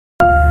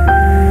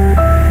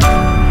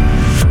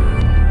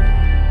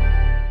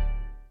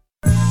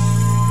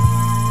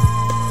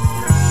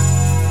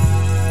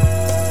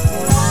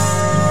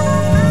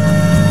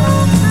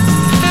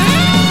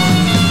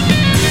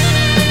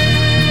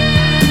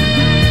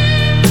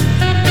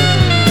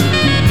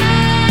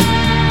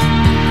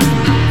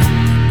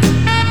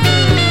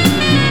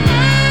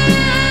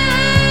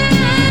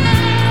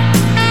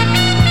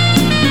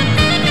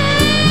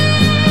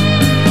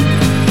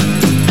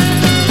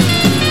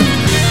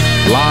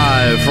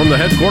Live from the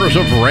headquarters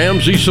of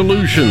Ramsey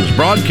Solutions,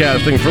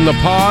 broadcasting from the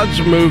Pods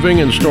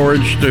Moving and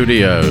Storage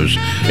Studios.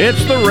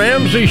 It's the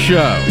Ramsey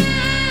Show,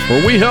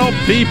 where we help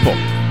people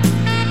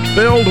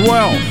build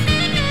wealth,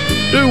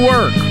 do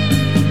work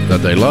that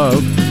they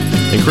love,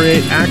 and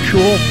create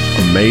actual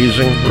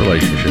amazing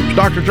relationships.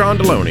 Dr. John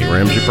Deloney,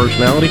 Ramsey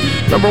personality,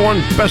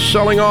 #1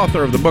 best-selling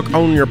author of the book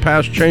Own Your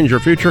Past, Change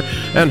Your Future,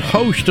 and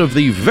host of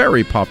the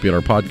very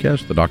popular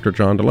podcast, The Dr.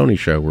 John Deloney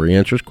Show, where he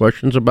answers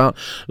questions about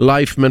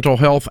life, mental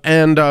health,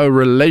 and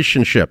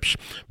relationships.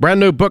 Brand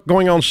new book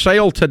going on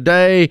sale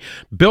today.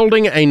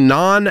 Building a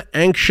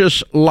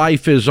Non-Anxious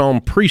Life is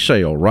on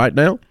pre-sale right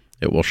now.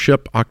 It will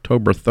ship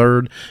October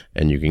 3rd,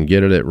 and you can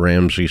get it at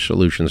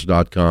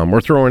RamseySolutions.com. We're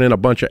throwing in a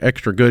bunch of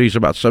extra goodies,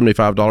 about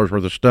 $75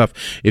 worth of stuff,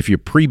 if you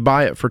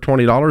pre-buy it for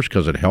 $20,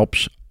 because it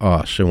helps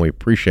us, and we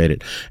appreciate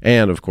it.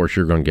 And, of course,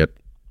 you're going to get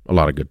a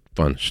lot of good,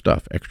 fun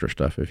stuff, extra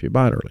stuff, if you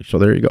buy it early. So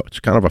there you go. It's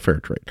kind of a fair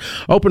trade.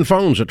 Open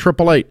phones at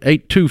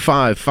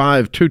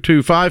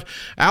 888-825-5225.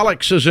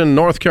 Alex is in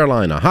North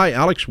Carolina. Hi,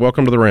 Alex.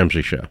 Welcome to the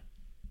Ramsey Show.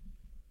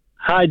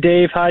 Hi,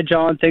 Dave. Hi,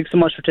 John. Thanks so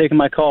much for taking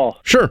my call.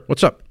 Sure.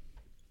 What's up?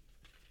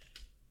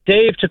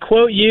 Dave, to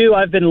quote you,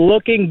 I've been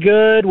looking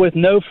good with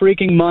no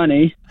freaking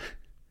money,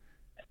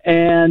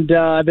 and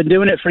I've been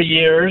doing it for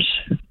years.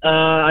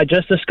 I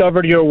just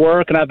discovered your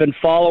work, and I've been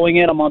following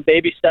it. I'm on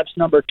baby steps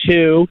number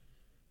 2.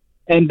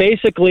 And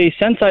basically,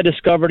 since I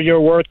discovered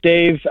your work,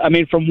 Dave, I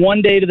mean, from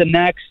one day to the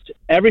next,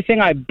 everything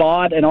I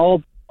bought and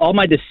all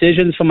my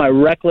decisions from my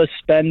reckless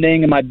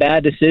spending and my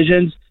bad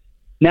decisions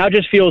now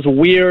just feels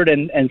weird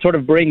and sort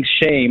of brings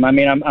shame. I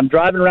mean, I'm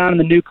driving around in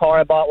the new car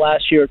I bought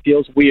last year. It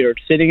feels weird.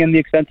 Sitting in the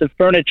expensive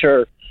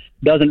furniture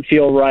doesn't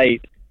feel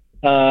right.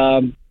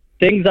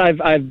 Things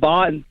I've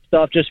bought and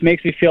stuff just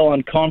makes me feel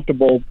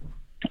uncomfortable,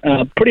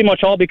 pretty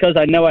much all because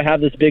I know I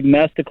have this big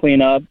mess to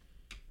clean up.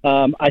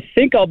 I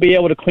think I'll be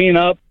able to clean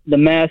up the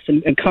mess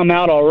and come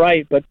out all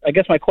right, but I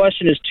guess my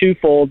question is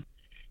twofold.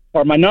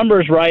 Are my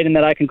numbers right in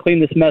that I can clean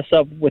this mess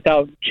up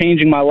without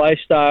changing my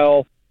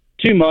lifestyle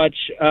too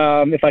much,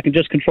 if I can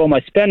just control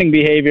my spending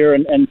behavior?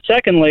 And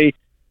secondly,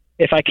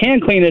 if I can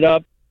clean it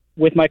up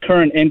with my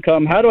current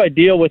income, how do I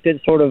deal with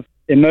it sort of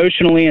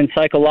emotionally and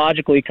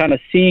psychologically, kind of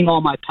seeing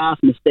all my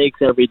past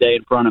mistakes every day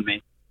in front of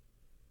me?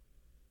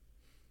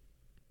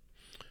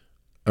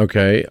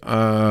 Okay.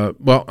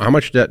 Well, how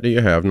much debt do you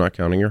have, not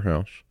counting your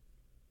house?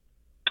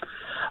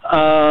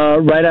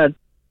 Right at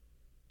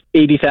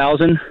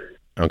 $80,000.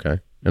 Okay.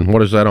 And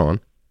what is that on?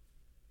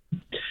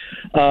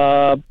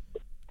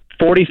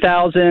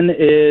 $40,000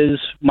 is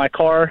my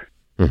car.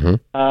 Mm-hmm.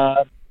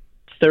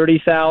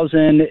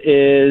 $30,000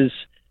 is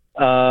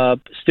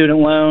student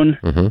loan,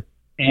 mm-hmm.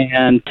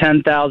 and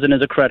 $10,000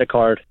 is a credit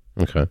card.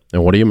 Okay.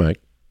 And what do you make?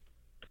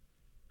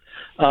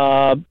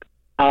 $150.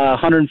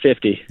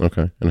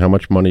 Okay. And how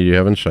much money do you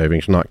have in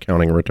savings, not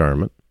counting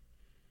retirement?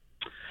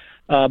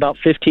 About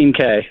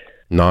 $15K.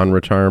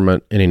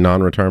 Non-retirement? Any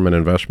non-retirement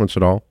investments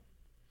at all?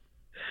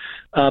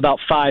 About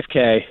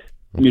 $5K.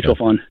 Mutual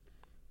fund.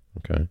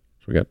 Okay.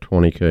 So we got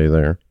 $20K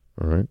there.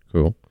 All right,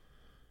 cool.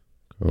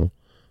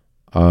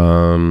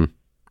 I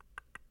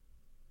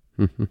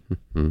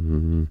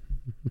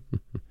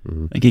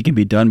think he can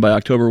be done by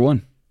October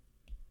 1.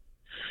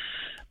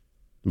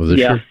 Well, this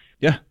year?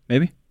 Yeah,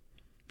 maybe.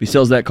 If he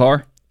sells that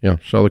car. Yeah,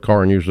 sell the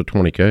car and use the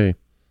 $20K.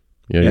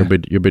 Yeah,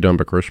 you'll be done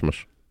by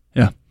Christmas.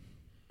 Yeah.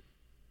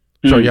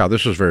 So yeah,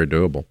 this is very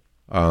doable.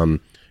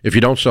 If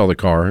you don't sell the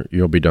car,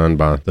 you'll be done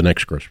by the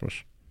next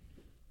Christmas.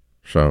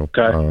 So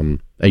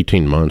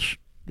 18 months.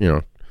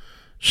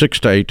 6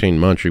 to 18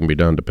 months you can be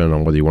done, depending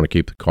on whether you want to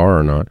keep the car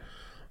or not.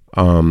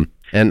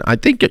 And I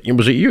think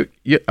was it you?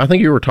 I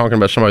think you were talking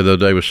about somebody the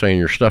other day was saying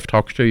your stuff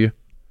talks to you.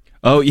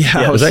 Oh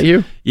yeah, was that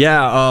you?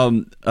 Yeah,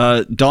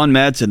 Dawn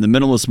Madsen, the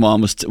minimalist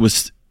mom,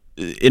 was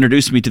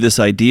introduced me to this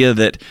idea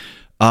that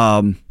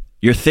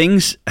your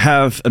things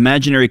have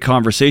imaginary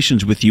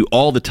conversations with you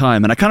all the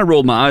time. And I kind of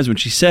rolled my eyes when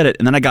she said it,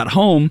 and then I got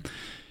home.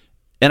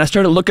 And I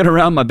started looking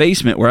around my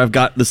basement where I've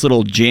got this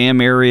little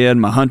jam area and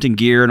my hunting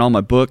gear and all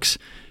my books.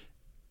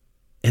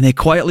 And they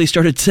quietly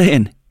started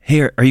saying,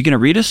 hey, are you going to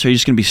read us, or are you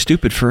just going to be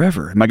stupid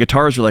forever? And my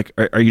guitars were like,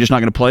 are you just not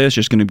going to play us?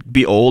 You're just going to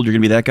be old? You're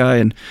going to be that guy?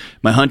 And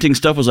my hunting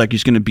stuff was like, you're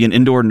just going to be an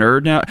indoor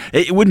nerd now?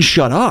 It wouldn't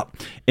shut up.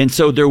 And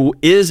so there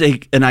is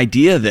an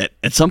idea that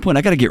at some point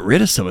I got to get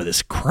rid of some of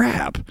this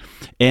crap.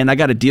 And I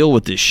got to deal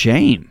with this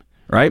shame,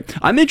 right?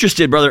 I'm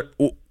interested, brother.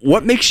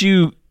 What makes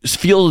you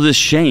feel this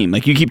shame?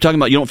 Like you keep talking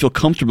about you don't feel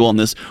comfortable on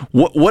this.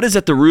 What is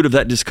at the root of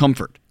that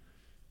discomfort?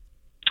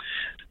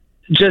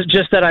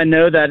 Just that I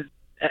know that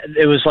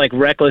it was like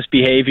reckless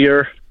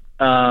behavior,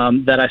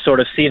 that I sort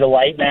of see the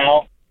light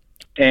now.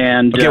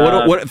 And okay,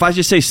 what if I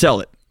just say sell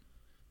it?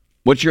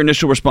 What's your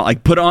initial response?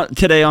 Like put on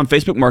today on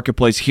Facebook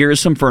Marketplace, here's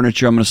some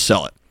furniture, I'm going to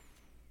sell it.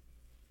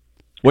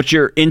 What's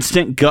your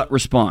instant gut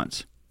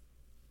response?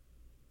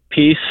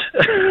 Peace.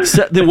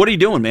 Then what are you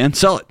doing, man?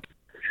 Sell it.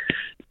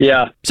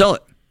 Yeah. Sell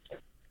it.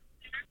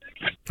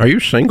 Are you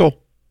single?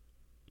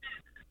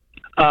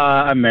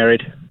 I'm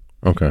married.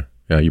 Okay.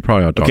 Yeah, you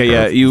probably ought to talk to her. Okay,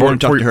 yeah, you want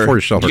to talk to her. Before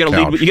you sell her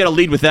couch. You got to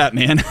lead with that,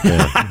 man.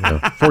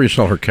 Before you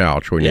sell her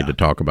couch, we need to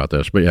talk about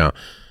this. But yeah,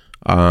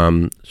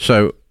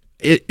 so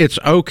it's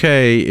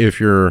okay if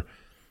you're.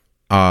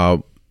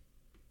 I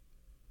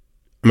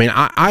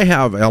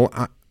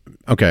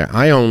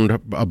owned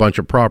a bunch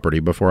of property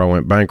before I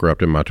went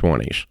bankrupt in my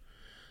 20s.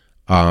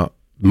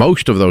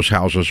 Most of those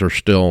houses are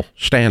still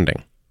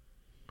standing.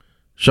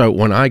 So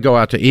when I go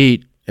out to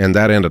eat in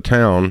that end of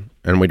town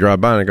and we drive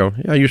by and I go,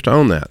 yeah, I used to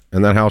own that.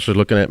 And that house is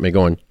looking at me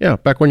going, yeah,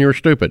 back when you were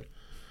stupid.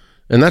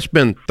 And that's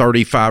been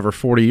 35 or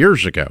 40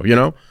 years ago, you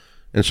know?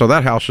 And so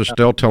that house is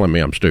still telling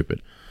me I'm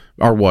stupid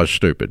or was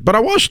stupid. But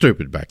I was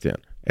stupid back then.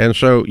 And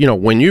so, you know,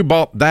 when you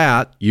bought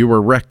that, you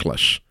were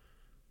reckless.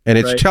 And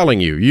it's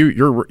telling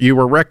you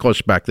were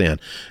reckless back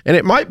then. And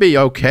it might be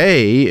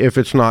okay if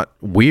it's not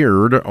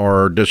weird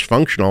or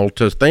dysfunctional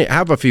to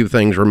have a few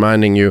things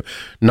reminding you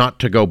not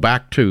to go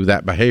back to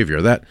that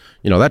behavior. That,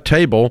 you know, that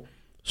table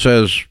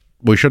says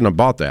we shouldn't have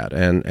bought that.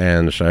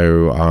 And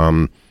so,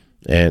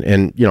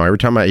 and you know, every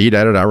time I eat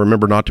at it, I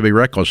remember not to be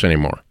reckless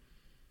anymore.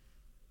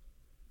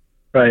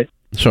 Right.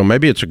 So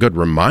maybe it's a good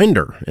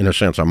reminder, in a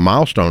sense, a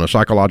milestone, a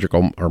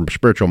psychological or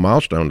spiritual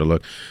milestone to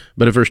look.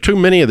 But if there's too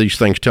many of these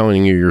things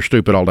telling you you're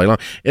stupid all day long,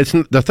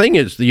 the thing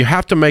is you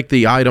have to make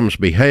the items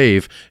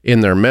behave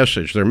in their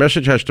message. Their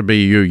message has to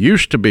be, you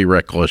used to be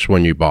reckless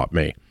when you bought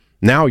me.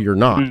 Now you're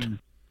not.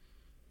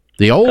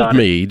 The old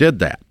me did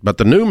that, but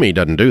the new me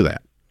doesn't do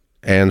that.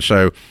 And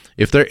so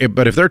if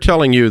they're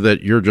telling you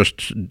that you're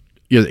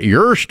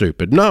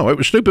stupid. No, it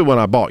was stupid when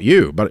I bought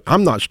you, but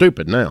I'm not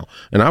stupid now,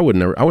 and I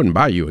wouldn't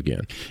buy you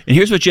again. And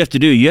here's what you have to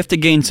do. You have to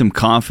gain some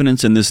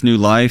confidence in this new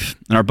life.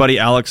 And our buddy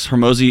Alex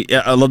Hormozy,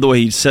 I love the way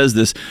he says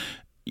this.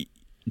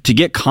 To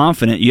get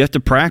confident, you have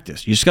to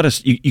practice. You just got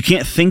to. You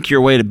can't think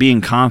your way to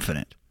being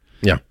confident.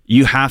 Yeah.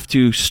 You have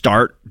to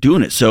start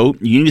doing it. So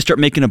you need to start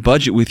making a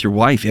budget with your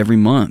wife every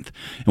month.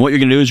 And what you're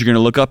going to do is you're going to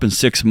look up in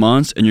 6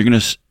 months, and you're going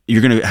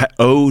to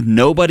owe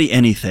nobody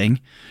anything.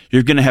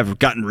 You're going to have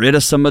gotten rid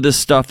of some of this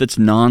stuff that's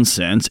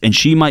nonsense, and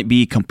she might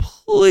be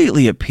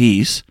completely at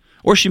peace,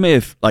 or she may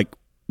have want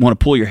to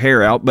pull your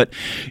hair out, but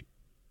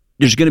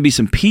there's going to be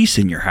some peace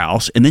in your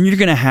house, and then you're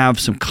going to have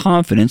some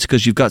confidence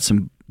because you've got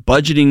some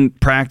budgeting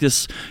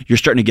practice. You're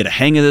starting to get a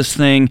hang of this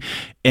thing,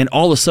 and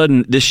all of a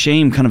sudden this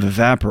shame kind of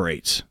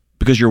evaporates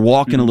because you're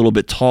walking a little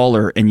bit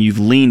taller and you've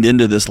leaned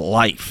into this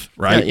life,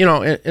 right? Yeah, you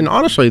know, and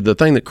honestly, the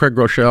thing that Craig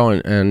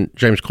Groeschel and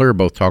James Clear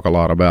both talk a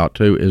lot about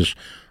too is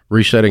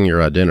resetting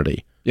your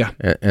identity. Yeah.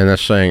 And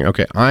that's saying,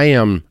 okay, I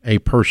am a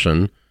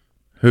person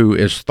who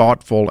is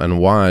thoughtful and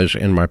wise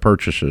in my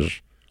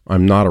purchases.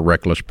 I'm not a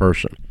reckless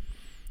person.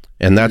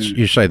 And that's,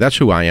 you say, that's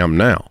who I am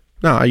now.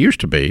 Now, I used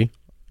to be,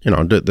 you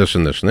know, this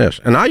and this and this.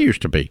 And I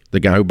used to be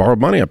the guy who borrowed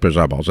money up his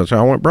eyeballs. That's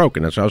how I went broke,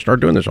 and that's how I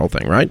started doing this whole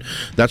thing, right?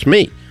 That's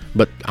me.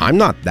 But I'm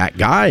not that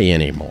guy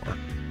anymore.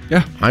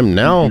 Yeah. I'm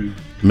now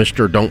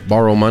Mr. Don't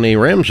Borrow Money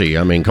Ramsey.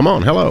 I mean, come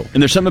on, hello.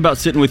 And there's something about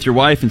sitting with your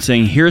wife and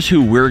saying, here's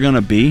who we're going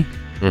to be.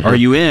 Are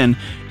you in?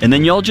 And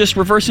then y'all just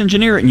reverse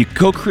engineer it and you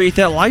go create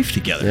that life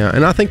together. Yeah,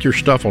 and I think your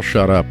stuff will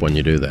shut up when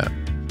you do that.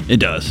 It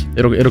does.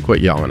 It'll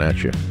quit yelling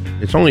at you.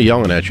 It's only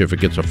yelling at you if it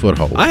gets a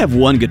foothold. I have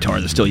one guitar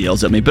that still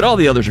yells at me, but all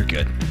the others are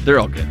good. They're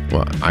all good.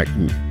 Well,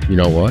 you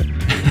know what?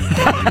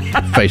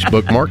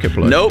 Facebook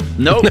Marketplace. Nope.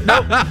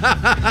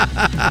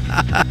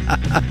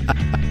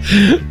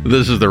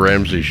 This is the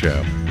Ramsey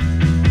Show.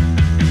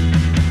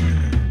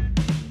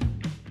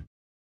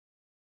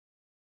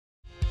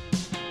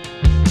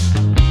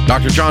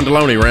 Dr. John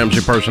Deloney,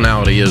 Ramsey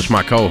Personality, is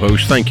my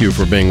co-host. Thank you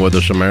for being with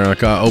us,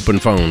 America. Open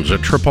phones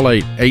at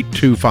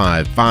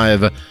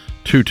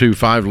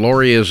 888-825-5225.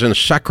 Lori is in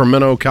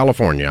Sacramento,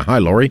 California. Hi,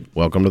 Lori.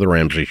 Welcome to the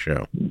Ramsey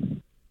Show.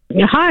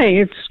 Hi.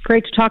 It's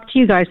great to talk to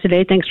you guys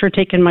today. Thanks for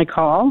taking my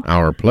call.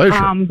 Our pleasure.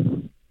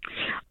 I'm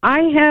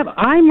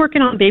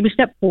working on baby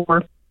step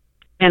 4,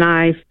 and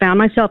I found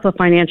myself a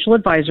financial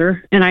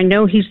advisor, and I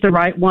know he's the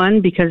right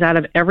one because out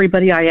of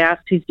everybody I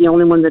asked, he's the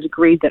only one that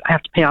agreed that I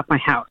have to pay off my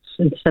house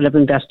instead of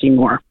investing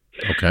more.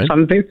 Okay.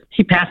 So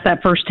he passed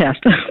that first test.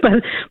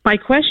 But my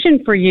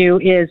question for you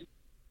is,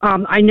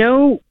 I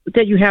know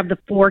that you have the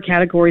 4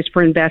 categories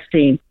for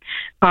investing.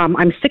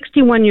 I'm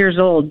 61 years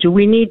old. Do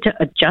we need to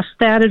adjust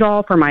that at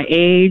all for my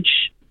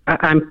age?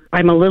 I'm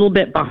a little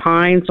bit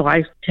behind, so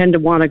I tend to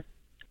want to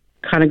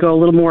kind of go a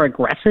little more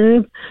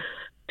aggressive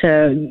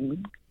to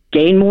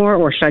gain more,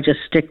 or should I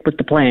just stick with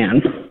the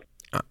plan?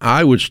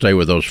 I would stay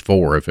with those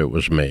 4 if it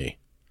was me.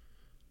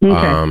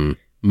 Okay.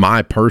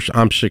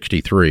 I'm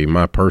 63.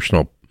 My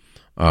personal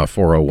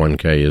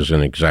 401k is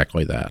in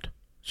exactly that.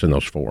 It's in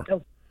those 4.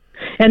 Oh.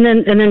 And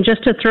then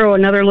just to throw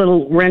another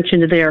little wrench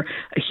into there,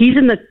 he's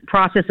in the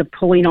process of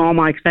pulling all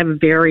my, because I have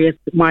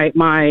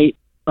my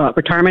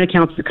retirement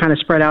accounts are kind of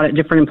spread out at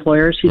different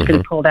employers. He's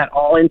going to pull that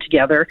all in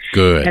together.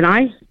 Good. And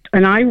I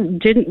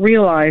didn't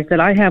realize that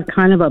I have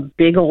kind of a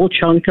big old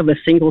chunk of a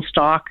single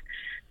stock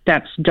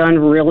that's done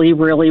really,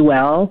 really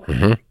well.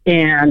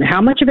 And how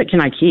much of it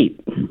can I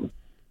keep?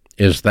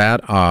 Is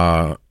that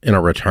in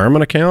a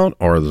retirement account,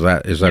 or is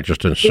that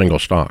just a single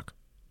stock?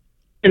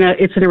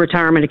 It's in a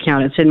retirement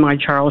account. It's in my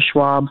Charles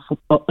Schwab,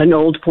 an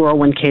old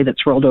 401k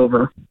that's rolled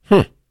over.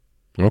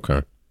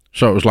 Okay.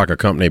 So it was like a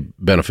company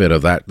benefit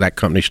of that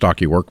company stock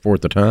you worked for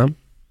at the time?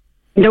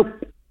 Nope.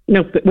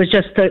 It was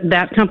just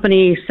that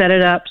company set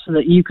it up so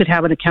that you could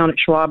have an account at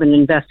Schwab and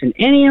invest in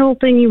any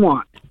old thing you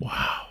want.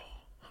 Wow.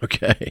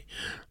 Okay.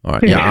 All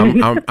right.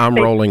 Yeah, I'm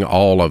rolling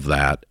all of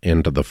that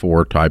into the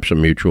 4 types of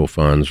mutual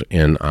funds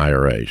in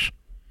IRAs.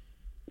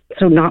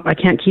 So I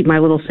can't keep my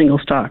little single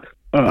stock.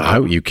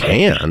 You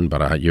can,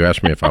 but you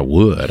asked me if I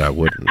would. I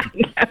wouldn't.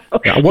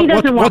 No, he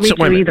doesn't want me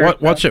to either.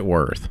 What's it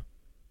worth?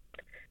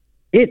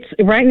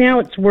 Right now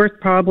it's worth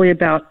probably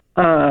about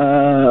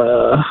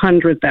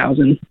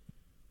 $100,000.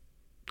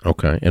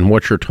 Okay, and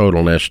what's your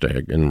total nest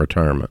egg in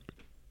retirement?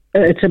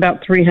 It's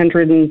about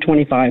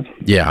 325.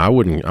 Yeah, I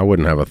wouldn't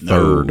have a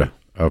third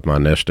of my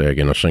nest egg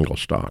in a single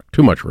stock.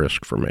 Too much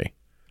risk for me.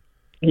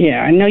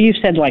 Yeah, I know you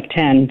said like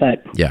 10,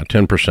 but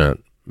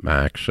 10%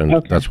 max,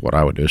 and that's what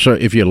I would do. So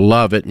if you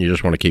love it and you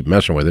just want to keep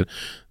messing with it,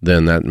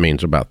 then that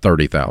means about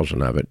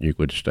 30,000 of it you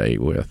could stay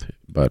with.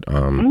 But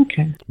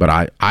but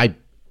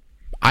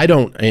I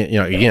don't,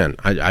 again,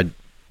 I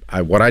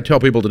what I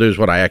tell people to do is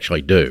what I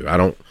actually do. I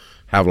don't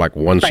have like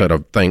one set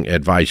of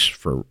advice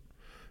for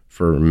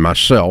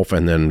myself,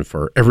 and then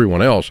for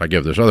everyone else I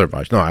give this other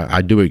advice. No,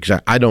 I do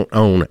I don't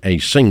own a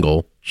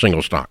single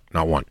stock,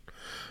 not one.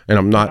 And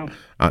I'm not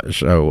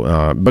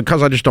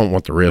because I just don't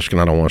want the risk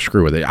and I don't want to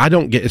screw with it.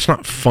 It's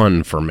not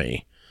fun for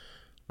me.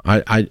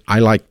 I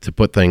like to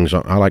put things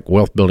on, I like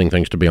wealth building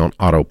things to be on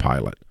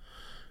autopilot.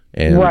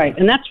 And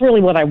that's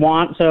really what I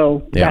want,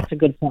 so that's a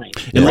good point.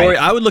 And Lori,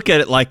 I would look at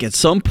it like at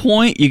some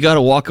point you got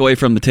to walk away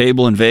from the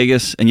table in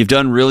Vegas and you've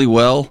done really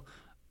well.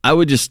 I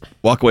would just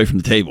walk away from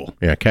the table.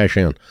 Yeah, cash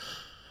in.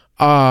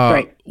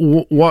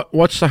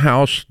 What's the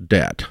house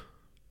debt?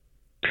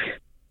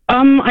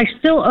 I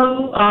still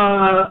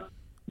owe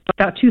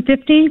about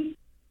 $250.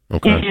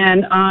 Okay.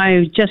 And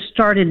I just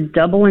started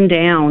doubling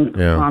down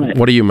on it.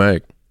 What do you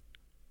make?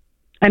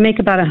 I make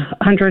about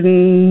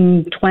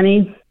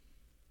 $120.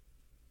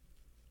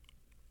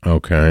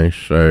 Okay,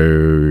 so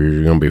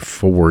you're going to be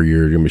 4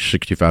 years, you're going to be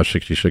 65,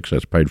 66,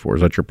 that's paid for.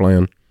 Is that your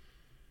plan?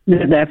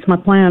 That's my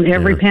plan.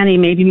 Every penny,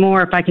 maybe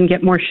more if I can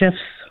get more shifts.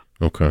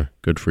 Okay,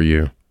 good for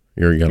you.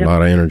 You got a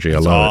lot of energy.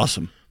 That's I love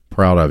awesome. It.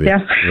 Proud of you.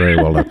 Yeah. Very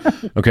well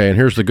done. Okay, and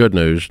here's the good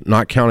news.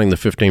 Not counting the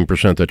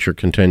 15% that you're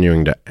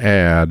continuing to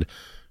add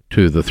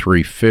to the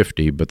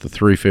 350, but the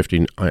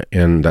 350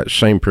 in that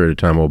same period of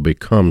time will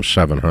become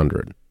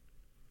 700.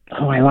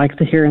 Oh, I like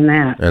to hearing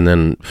that. And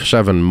then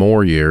 7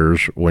 more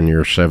years when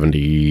you're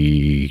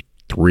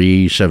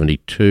 73,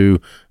 72,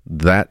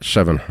 that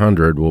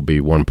 700 will be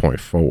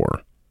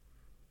 1.4.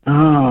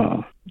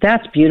 Oh,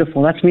 that's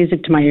beautiful. That's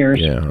music to my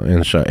ears. Yeah,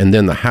 and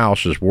then the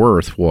house is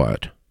worth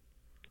what?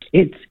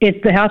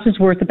 The house is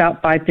worth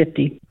about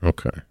 $550.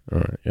 Okay, all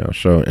right, yeah.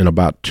 So in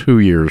about 2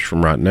 years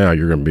from right now,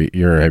 you're gonna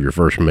have your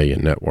first $1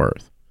 million net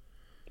worth.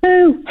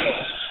 Ooh.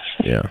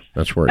 Yeah,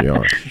 that's where you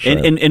are. So.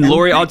 And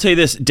Lori, I'll tell you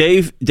this.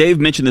 Dave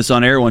mentioned this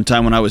on air one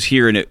time when I was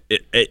here, and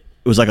it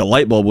was like a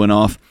light bulb went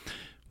off.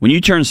 When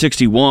you turn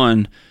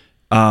 61,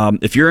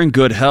 if you're in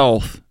good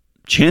health,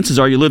 chances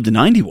are you live to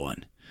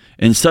 91.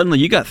 And suddenly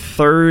you got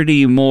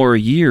 30 more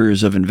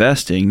years of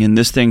investing in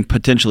this thing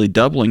potentially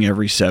doubling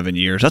every 7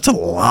 years. That's a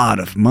lot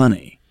of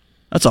money.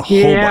 That's a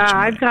whole bunch of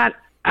money. Yeah,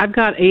 I've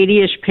got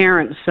 80-ish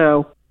parents,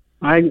 so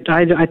I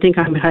think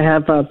I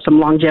have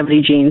some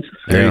longevity genes.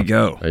 There you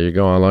go. There you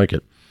go. I like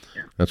it.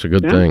 That's a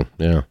good thing.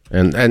 Yeah.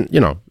 And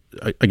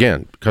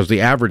again, because the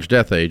average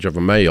death age of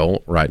a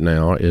male right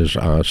now is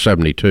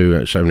 72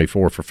 and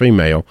 74 for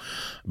female,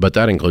 but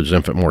that includes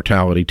infant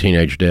mortality,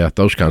 teenage death,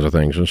 those kinds of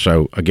things. And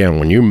so, again,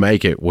 when you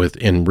make it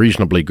in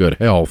reasonably good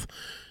health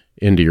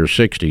into your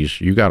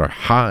 60s, you got a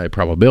high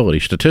probability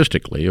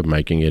statistically of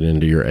making it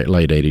into your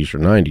late 80s or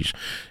 90s.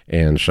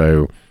 And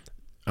so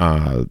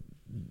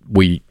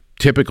we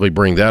typically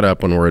bring that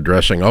up when we're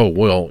addressing, oh,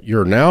 well,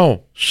 you're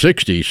now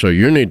 60, so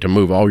you need to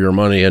move all your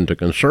money into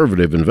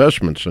conservative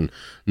investments. And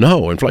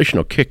no, inflation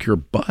will kick your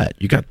butt.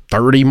 You got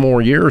 30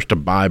 more years to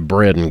buy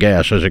bread and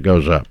gas as it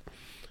goes up.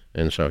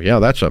 And so, yeah,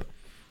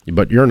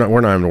 but we're not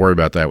having to worry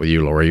about that with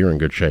you, Lori. You're in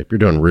good shape. You're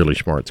doing really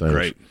smart things.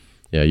 Great.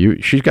 Yeah,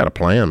 she's got a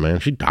plan, man.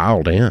 She's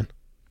dialed in.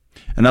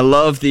 And I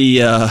love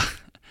the, I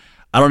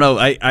don't know,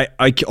 I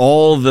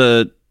all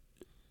the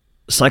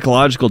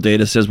psychological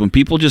data says when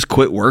people just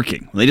quit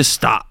working, when they just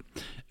stop,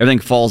 everything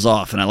falls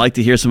off. And I like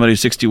to hear somebody who's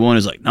 61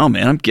 is like, no,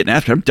 man, I'm getting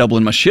after it. I'm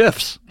doubling my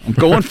shifts. I'm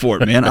going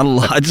for it, man.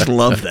 I just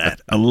love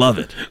that. I love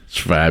it. It's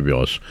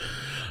fabulous.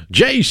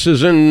 Jace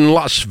is in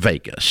Las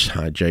Vegas.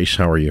 Hi, Jace.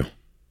 How are you?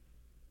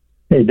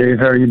 Hey, Dave.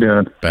 How are you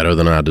doing? Better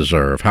than I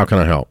deserve. How can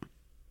I help?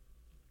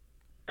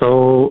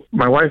 So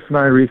my wife and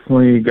I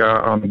recently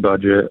got on the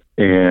budget,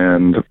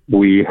 and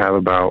we have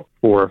about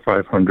 $400 or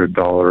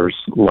 $500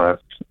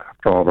 left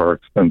after all of our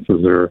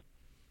expenses are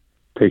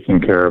taken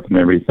care of and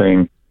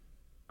everything.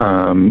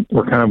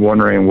 We're kind of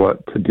wondering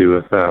what to do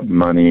with that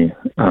money.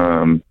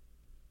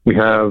 We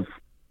have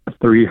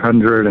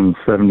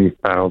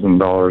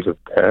 $370,000 of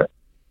debt.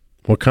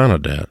 What kind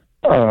of debt?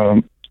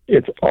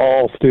 It's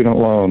all student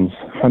loans.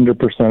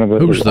 100% of it.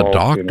 Who's is the all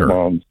doctor? student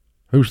loans.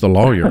 Who's the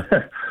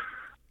lawyer?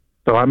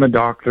 So I'm a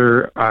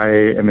doctor. I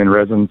am in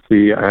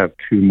residency. I have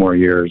 2 more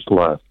years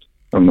left.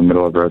 I'm in the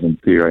middle of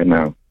residency right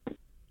now.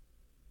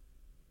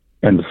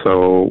 And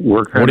so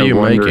we're kind What are of you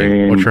wondering,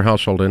 making? What's your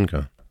household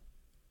income?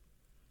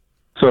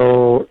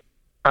 So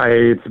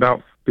it's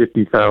about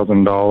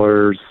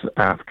 $50,000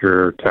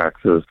 after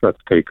taxes. That's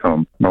take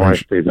home. My wife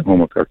stays at home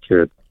with our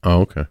kids.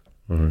 Oh, okay.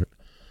 All right.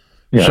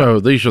 Yeah. So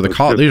these are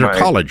these are my-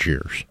 college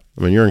years.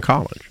 I mean, you're in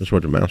college. That's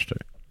what it amounts to.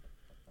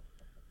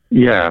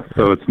 Yeah,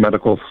 so it's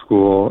medical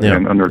school, Yeah,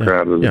 and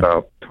undergrad is yeah.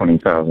 about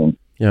 $20,000.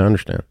 Yeah, I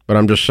understand. But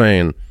I'm just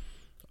saying,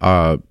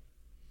 when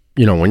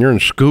you're in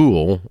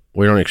school,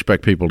 we don't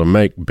expect people to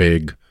make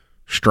big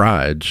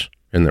strides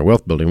in their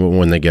wealth building.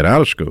 When they get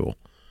out of school,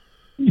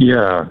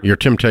 Yeah. your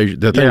temptation,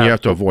 the thing Yeah. you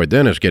have to avoid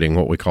then is getting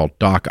what we call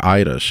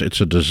Doc-itis.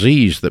 It's a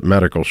disease that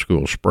medical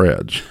school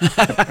spreads.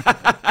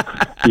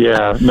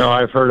 Yeah, no,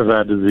 I've heard of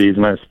that disease,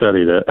 and I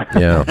studied it.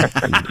 Yeah,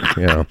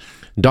 yeah.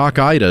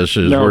 Doc-itis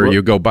is where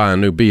you go buy a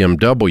new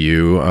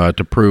BMW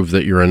to prove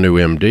that you're a new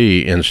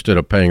MD instead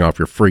of paying off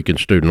your freaking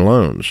student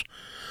loans.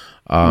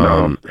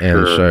 And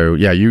so,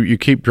 yeah, you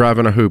keep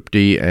driving a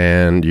hoopty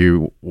and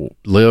you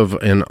live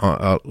in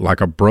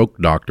like a broke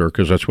doctor,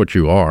 because that's what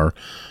you are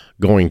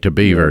going to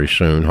be very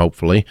soon,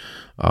 hopefully,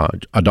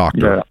 a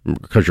doctor,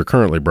 because you're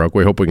currently broke.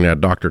 We hope we can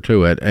add doctor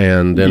to it.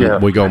 And then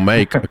we go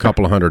make a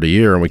couple of $100 a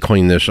year, and we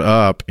clean this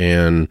up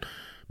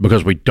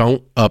because we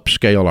don't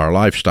upscale our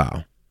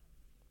lifestyle.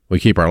 We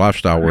keep our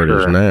lifestyle where it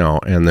is now,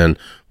 and then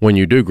when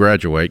you do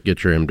graduate,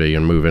 get your MD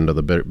and move into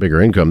the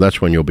bigger income,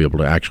 that's when you'll be able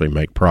to actually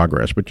make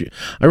progress. But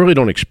I really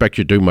don't expect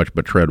you to do much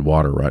but tread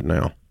water right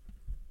now.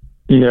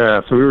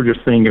 Yeah, so we were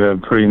just thinking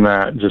of putting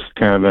that just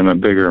kind of in a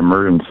bigger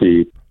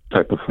emergency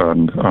type of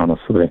fund,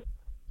 honestly.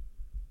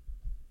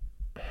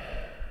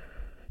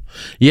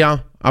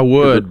 Yeah, I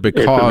would,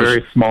 because it's a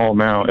very small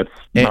amount. It's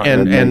not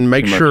and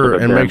make sure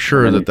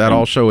that that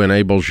also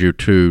enables you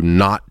to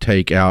not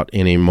take out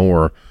any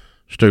more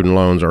student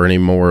loans or any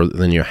more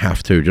than you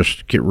have to.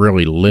 Just get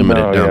really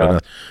limited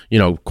down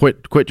to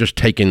quit just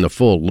taking the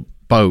full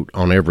boat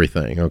on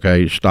everything.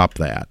 Okay, stop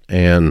that,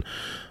 and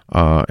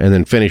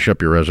then finish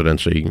up your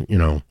residency.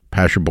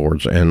 Pass your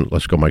boards, and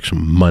let's go make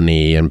some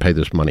money and pay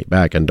this money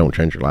back, and don't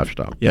change your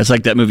lifestyle. Yeah, it's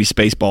like that movie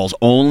Spaceballs.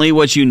 Only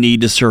what you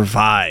need to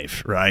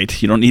survive,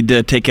 right? You don't need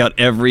to take out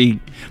the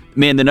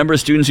number of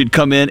students who'd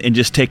come in and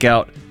just take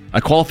out,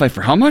 I qualify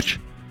for how much?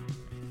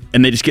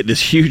 And they just get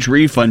this huge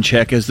refund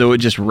check as though it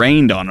just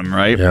rained on them,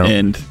 right? Yeah.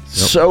 And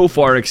so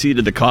far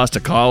exceeded the cost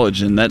of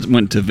college, and that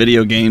went to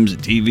video games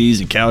and TVs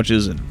and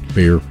couches and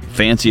Beer.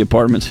 fancy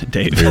apartments.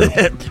 Dave.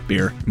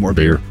 Beer. More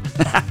beer.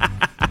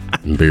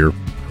 Beer.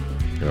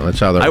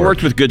 That's how that I works.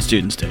 worked with good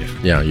students,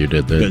 Dave. Yeah, you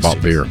did. They Good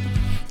bought beer.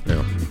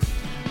 Yeah.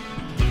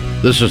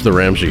 This is the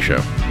Ramsey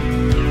Show.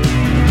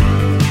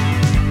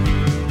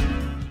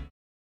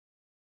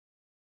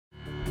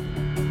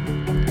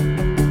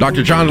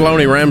 Dr. John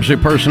Deloney, Ramsey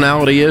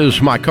Personality,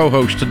 is my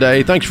co-host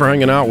today. Thanks for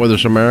hanging out with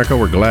us, America.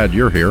 We're glad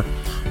you're here.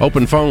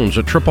 Open phones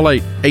at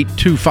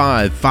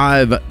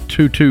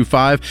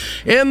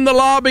 888-825-5225. In the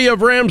lobby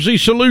of Ramsey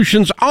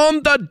Solutions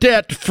on the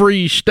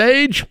debt-free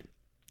stage,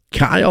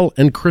 Kyle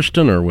and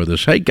Kristen are with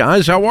us. Hey,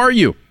 guys, how are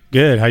you?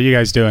 Good. How you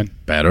guys doing?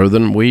 Better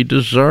than we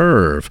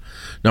deserve.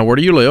 Now, where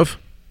do you live?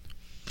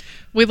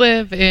 We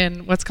live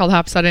in what's called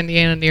Hopside,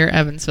 Indiana, near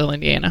Evansville,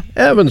 Indiana.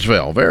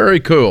 Evansville. Very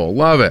cool.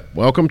 Love it.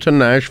 Welcome to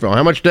Nashville.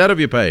 How much debt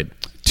have you paid?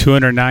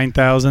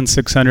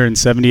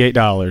 $209,678.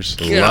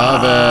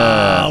 Love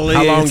it.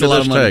 How long did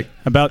this take?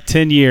 About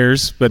 10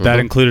 years, but that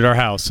included our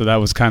house, so that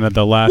was kind of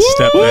the last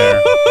step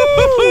there.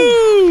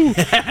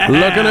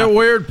 Looking at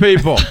weird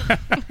people.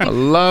 I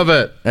love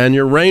it. And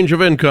your range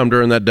of income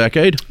during that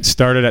decade?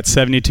 Started at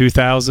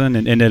 $72,000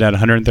 and ended at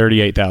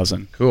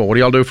 $138,000. Cool. What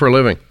do y'all do for a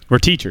living? We're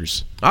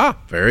teachers. Ah,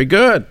 very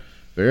good.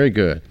 Very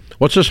good.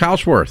 What's this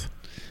house worth?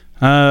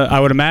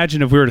 I would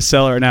imagine if we were to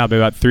sell it right now, it'd be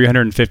about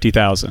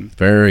 $350,000.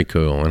 Very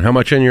cool. And how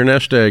much in your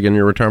nest egg, in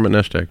your retirement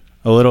nest egg?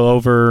 A little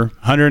over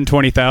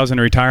 $120,000 in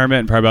retirement,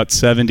 and probably about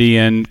 $70,000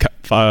 in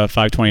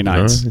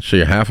 529s. So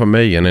you're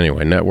 $500,000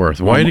 anyway, net worth.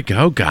 Way to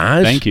go,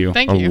 guys. Thank you.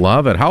 Thank I you.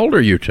 love it. How old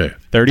are you two?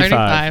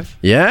 35.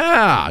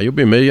 Yeah, you'll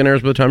be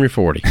millionaires by the time you're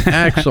 40.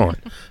 Excellent.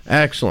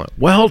 Excellent.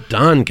 Well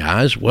done,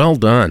 guys. Well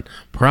done.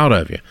 Proud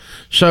of you.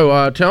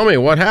 So tell me,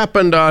 what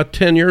happened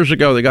 10 years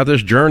ago that got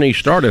this journey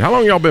started? How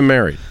long y'all been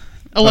married?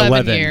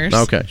 11 years.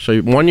 Okay,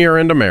 so 1 year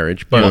into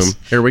marriage. Boom. Yes.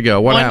 Here we go.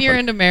 What happened? 1 year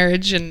into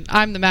marriage, and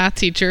I'm the math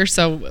teacher,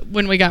 so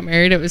when we got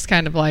married, it was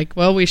kind of like,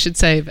 well, we should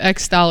save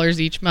X dollars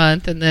each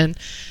month, and then,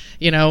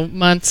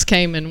 months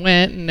came and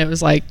went, and it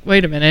was like,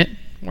 wait a minute,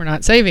 we're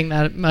not saving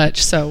that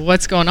much, so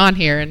what's going on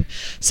here? And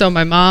so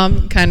my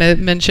mom kind of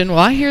mentioned, well,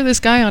 I hear this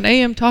guy on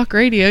AM Talk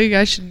Radio, you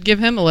guys should give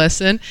him a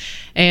listen.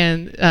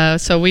 And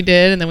so we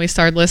did, and then we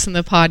started listening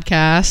to the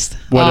podcast.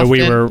 Whether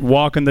we were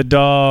walking the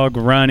dog,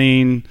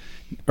 running,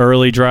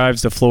 early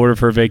drives to Florida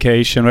for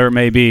vacation, whatever it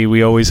may be,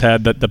 we always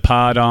had the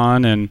pod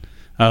on and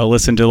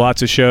listened to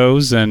lots of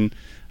shows. And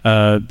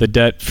the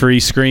debt-free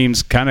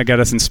screams kind of got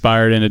us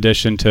inspired, in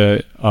addition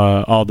to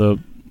all the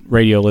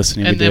radio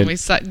listening and we then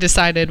did. we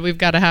decided we've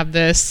got to have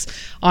this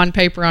on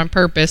paper on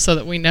purpose so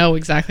that we know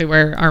exactly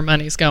where our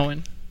money's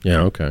going.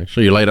 Yeah, okay.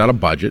 So you laid out a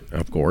budget,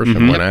 of course,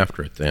 and went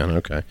after it then.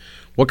 Okay.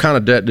 What kind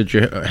of debt did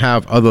you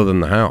have other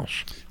than the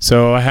house?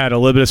 So I had a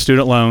little bit of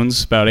student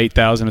loans, about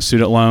 $8,000 of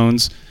student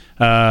loans.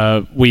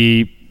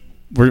 We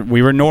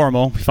were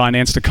normal. We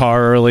financed a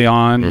car early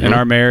on in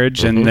our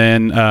marriage, and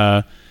then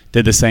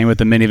did the same with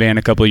the minivan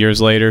a couple of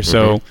years later.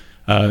 So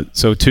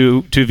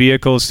two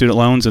vehicles, student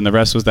loans, and the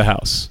rest was the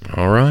house.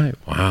 All right.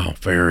 Wow.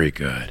 Very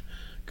good.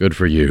 Good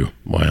for you.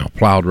 Wow.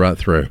 Plowed right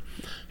through.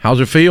 How's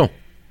it feel?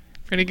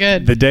 Pretty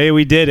good. The day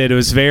we did it, it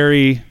was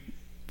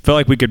felt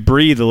like we could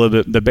breathe a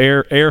little bit.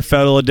 The air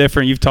felt a little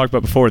different. You've talked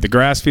about before. The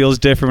grass feels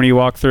different when you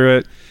walk through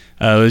it.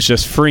 It was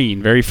just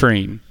freeing, very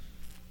freeing.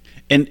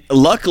 And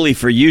luckily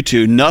for you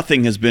two,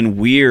 nothing has been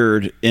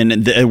weird in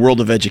the world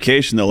of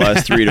education the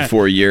last 3 to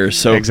 4 years.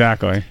 So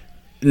exactly.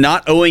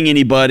 Not owing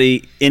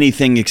anybody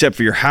anything except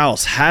for your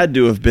house had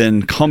to have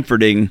been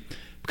comforting,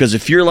 because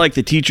if you're like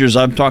the teachers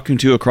I'm talking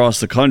to across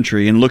the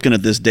country and looking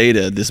at this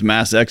data, this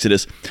mass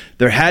exodus,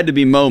 there had to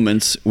be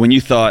moments when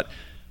you thought,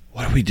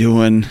 what are we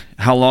doing?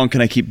 How long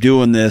can I keep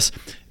doing this?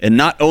 And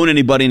not owing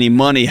anybody any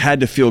money had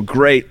to feel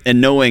great,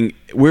 and knowing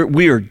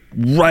we are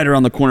right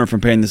around the corner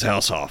from paying this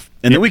house off.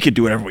 And then we could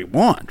do whatever we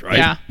want, right?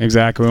 Yeah.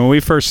 Exactly. When we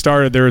first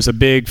started, there was a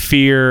big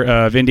fear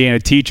of Indiana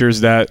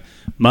teachers that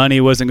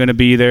money wasn't going to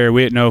be there.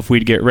 We didn't know if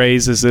we'd get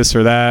raises, this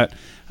or that.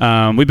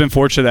 We've been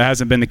fortunate that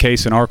hasn't been the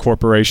case in our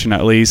corporation,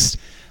 at least.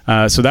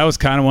 So that was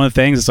kind of one of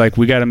the things. It's like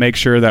we got to make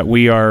sure that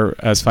we are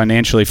as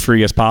financially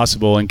free as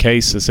possible in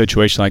case a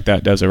situation like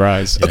that does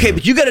arise. Okay,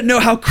 but you got to know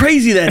how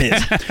crazy that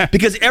is,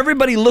 because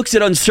everybody looks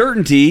at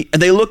uncertainty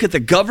and they look at the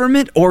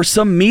government or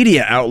some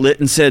media outlet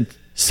and said,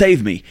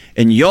 save me.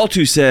 And y'all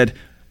two said,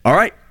 all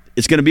right,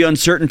 it's going to be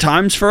uncertain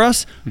times for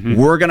us.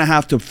 We're going to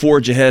have to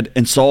forge ahead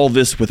and solve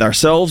this with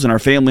ourselves and our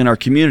family and our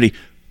community.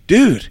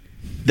 Dude,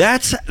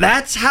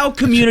 that's how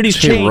communities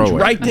change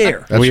right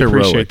there. We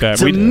appreciate that.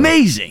 It's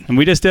amazing. And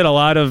we just did a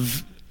lot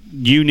of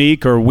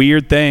unique or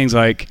weird things,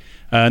 like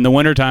in the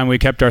wintertime we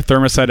kept our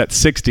thermostat at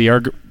 60.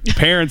 Our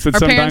parents would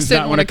sometimes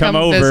not want to come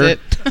over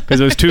because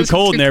it was too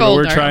cold in there, but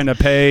we're trying to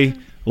pay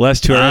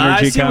less to our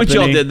energy I see company.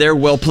 what y'all did there.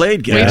 Well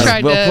played,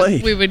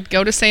 guys. We would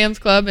go to Sam's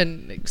Club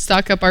and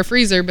stock up our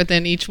freezer, but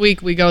then each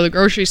week we go to the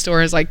grocery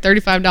store. It's like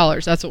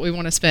 $35. That's what we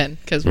want to spend,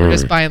 because we're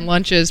just buying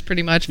lunches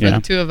pretty much for the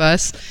two of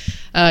us.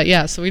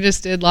 So we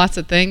just did lots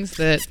of things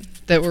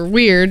that were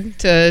weird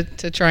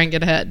to try and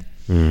get ahead.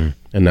 And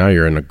now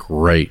you're in a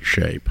great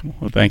shape.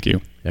 Well, thank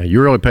you. Yeah,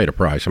 you really paid a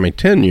price. I mean,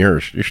 10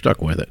 years, you're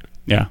stuck with it.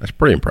 Yeah. That's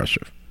pretty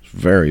impressive.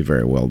 Very,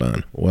 very well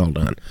done. Well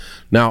done.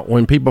 Now,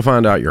 when people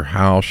find out your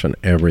house and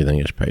everything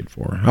is paid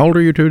for, how old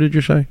are you two, did you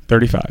say?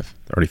 35.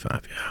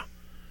 35, yeah.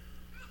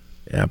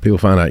 Yeah, people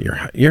find out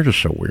you're just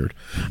so weird.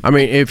 I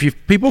mean, if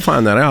people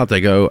find that out,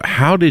 they go,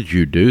 how did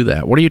you do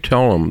that? What do you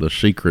tell them the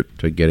secret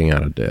to getting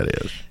out of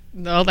debt is?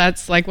 No,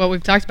 that's like what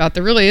we've talked about.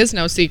 There really is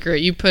no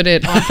secret. You put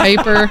it on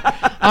paper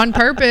on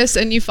purpose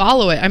and you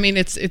follow it. I mean,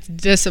 it's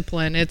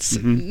discipline. It's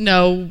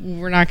no,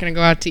 we're not going to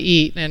go out to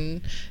eat,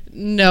 and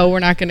no, we're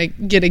not going to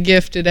get a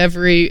gift at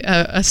every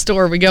a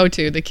store we go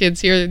to. The kids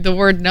hear the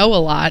word no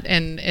a lot,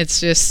 and it's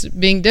just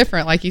being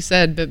different, like you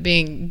said, but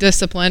being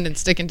disciplined and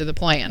sticking to the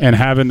plan. And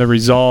having the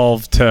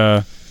resolve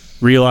to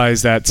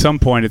realize that at some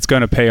point it's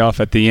going to pay off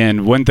at the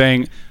end. One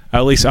thing,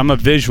 at least I'm a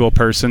visual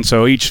person,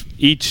 so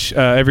each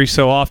every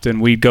so often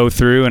we go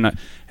through and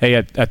hey,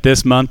 at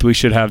this month we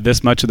should have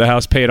this much of the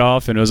house paid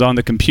off, and it was on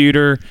the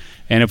computer,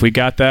 and if we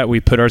got that, we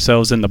put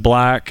ourselves in the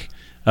black.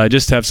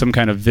 Just to have some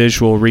kind of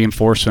visual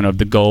reinforcement of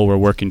the goal we're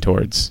working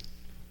towards.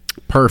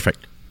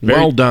 Perfect.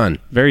 Well done.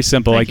 Very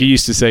simple. Like you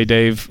used to say,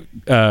 Dave,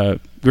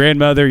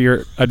 grandmother,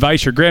 your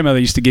advice your grandmother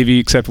used to give you,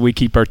 except we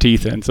keep our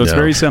teeth in. So it's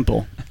very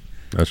simple.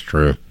 That's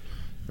true.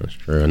 That's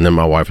true. And then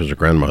my wife is a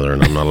grandmother,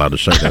 and I'm not allowed to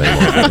say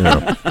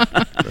that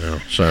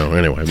anymore. So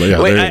anyway,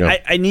 but Wait, there you go.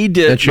 I need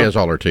to. And she has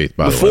all her teeth,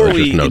 by the way. Before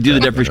we do the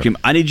debt free scheme,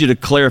 I need you to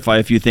clarify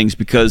a few things,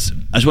 because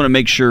I just want to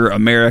make sure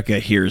America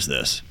hears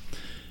this.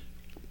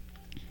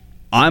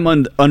 I'm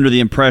under the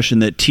impression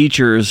that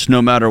teachers,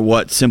 no matter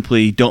what,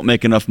 simply don't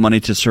make enough money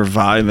to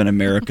survive in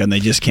America, and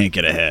they just can't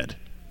get ahead.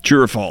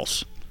 True or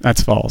false?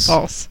 That's false.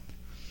 False.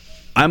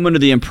 I'm under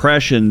the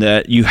impression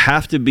that you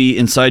have to be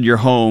inside your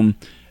home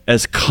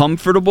as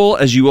comfortable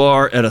as you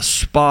are at a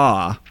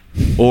spa,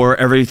 or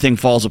everything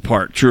falls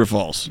apart. True or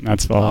false?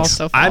 That's false.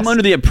 Also false. I'm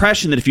under the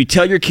impression that if you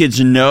tell your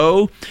kids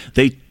no,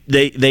 they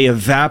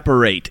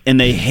evaporate and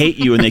they hate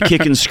you and they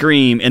kick and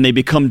scream and they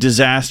become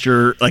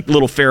disaster, like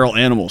little feral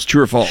animals.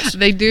 True or false?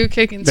 They do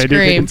kick and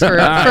scream for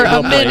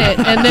a minute,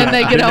 and then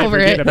they get over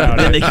it.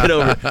 Then they get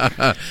over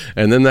it.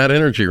 And then that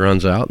energy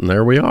runs out, and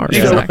there we are.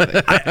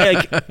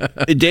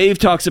 Exactly. Dave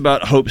talks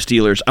about hope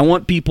stealers. I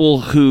want people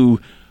who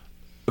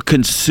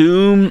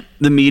consume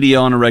the media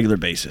on a regular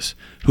basis,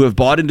 who have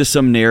bought into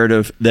some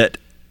narrative that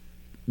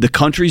the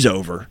country's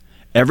over,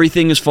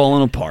 everything is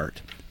falling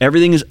apart,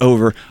 everything is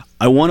over.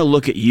 I want to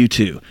look at you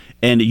two.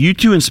 And you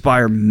two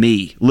inspire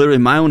me, literally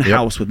in my own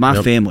house with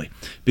my family,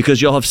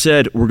 because y'all have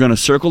said, we're going to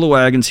circle the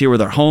wagons here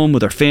with our home,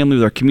 with our family,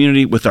 with our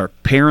community, with our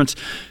parents.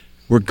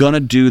 We're going to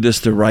do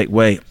this the right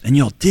way. And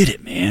y'all did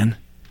it, man.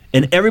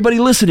 And everybody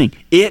listening,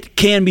 it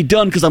can be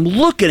done, because I'm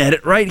looking at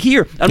it right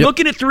here. I'm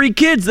looking at 3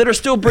 kids that are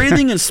still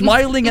breathing and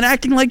smiling and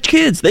acting like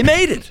kids. They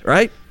made it,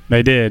 right?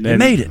 They did. They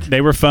made it.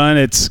 They were fun.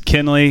 It's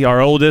Kinley, our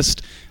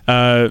oldest.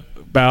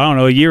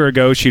 About, a year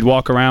ago, she'd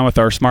walk around with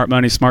our Smart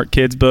Money, Smart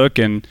Kids book,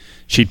 and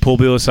she'd pull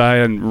people aside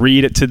and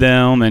read it to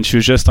them, and she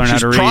was just learning how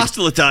to read.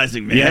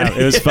 Proselytizing, man. Yeah,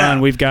 it was fun.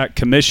 We've got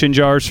commission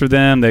jars for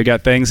them. They've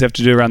got things they have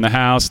to do around the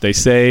house. They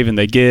save and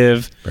they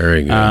give.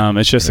 Very good.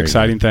 It's just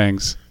exciting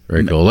things.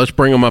 Very cool. Let's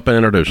bring them up and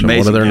introduce them.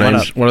 Amazing.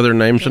 What are their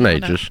names and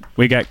ages?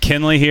 We got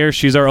Kinley here.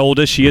 She's our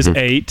oldest. She is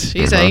 8.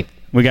 She's 8.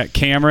 We got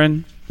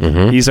Cameron.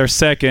 He's our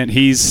second.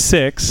 He's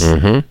 6.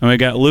 And we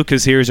got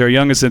Lucas here. He's our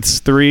youngest. It's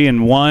 3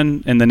 and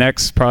 1 in the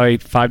next probably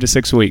 5 to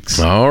 6 weeks.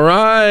 All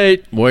right.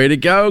 Way to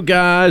go,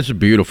 guys.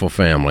 Beautiful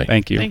family.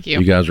 Thank you. Thank you.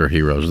 You guys are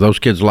heroes. Those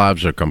kids'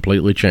 lives are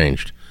completely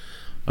changed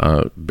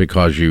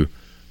because you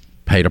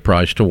paid a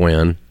price to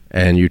win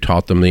and you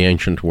taught them the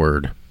ancient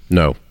word.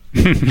 No.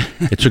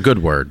 It's a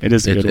good word. It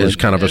is a good word. It's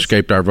kind of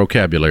escaped our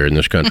vocabulary in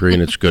this country,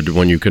 and it's good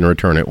when you can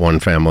return it one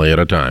family at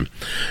a time.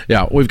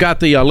 Yeah, we've got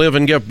the Live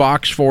and Give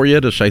box for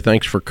you to say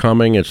thanks for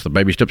coming. It's the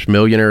Baby Steps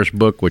Millionaires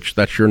book, which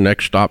that's your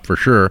next stop for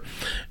sure,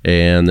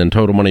 and then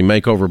Total Money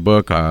Makeover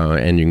book,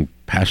 and you can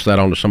pass that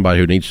on to somebody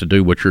who needs to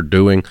do what you're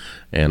doing,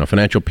 and a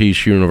Financial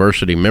Peace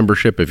University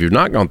membership. If you've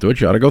not gone through it,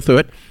 you ought to go through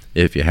it.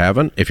 If you have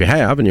and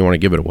you want to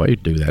give it away,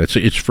 do that.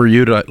 It's for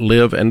you to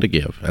live and to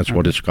give. That's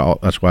what it's called.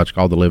 That's why it's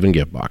called the Live and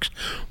Give box.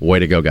 Way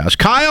to go, guys.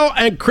 Kyle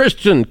and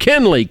Kristen,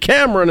 Kinley,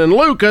 Cameron, and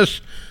Lucas.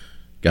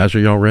 Guys, are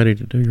y'all ready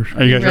to do your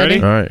Are you guys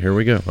ready? All right, here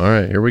we go.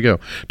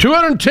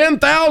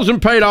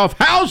 $210,000 paid off,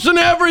 house and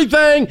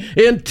everything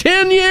in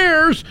 10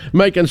 years,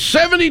 making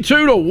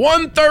 72 to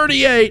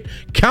 138.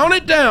 Count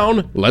it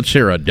down. Let's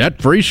hear a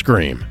debt-free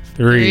scream.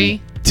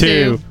 3,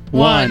 2,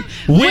 1.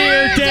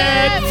 We're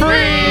debt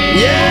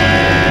free!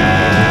 Yeah!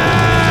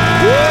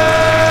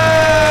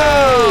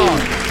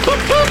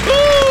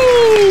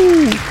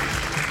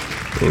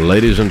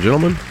 Ladies and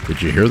gentlemen,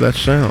 did you hear that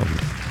sound?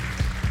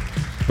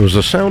 It was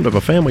the sound of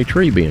a family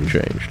tree being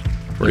changed.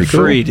 They're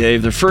free,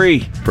 Dave. They're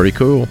free. Pretty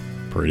cool.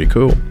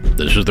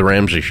 This is The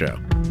Ramsey Show.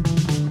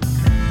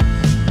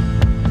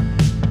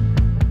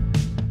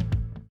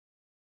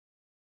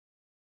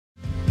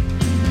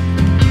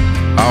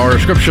 Our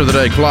scripture of the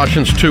day,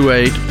 Colossians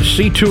 2:8.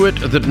 See to it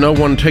that no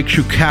one takes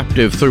you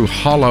captive through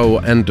hollow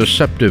and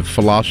deceptive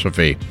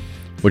philosophy,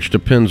 which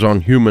depends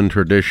on human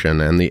tradition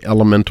and the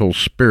elemental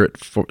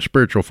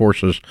spiritual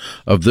forces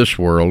of this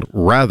world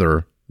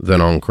rather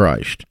than on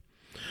Christ.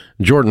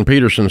 Jordan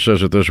Peterson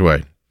says it this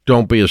way: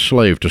 don't be a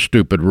slave to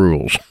stupid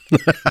rules.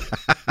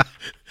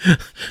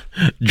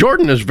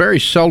 Jordan is very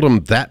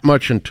seldom that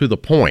much and to the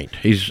point.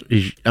 He's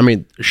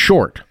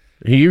short.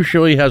 He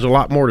usually has a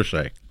lot more to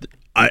say.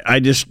 I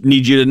just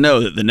need you to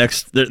know that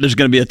there's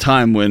going to be a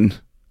time when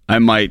I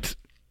might...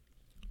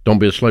 Don't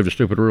be a slave to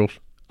stupid rules?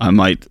 I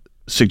might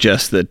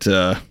suggest that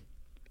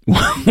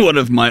one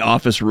of my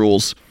office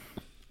rules,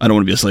 I don't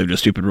want to be a slave to a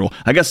stupid rule.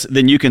 I guess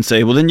then you can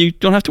say, well, then you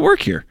don't have to work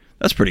here.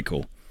 That's pretty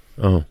cool.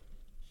 Oh.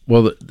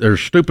 Well,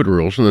 there's stupid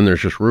rules, and then there's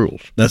just rules.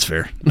 That's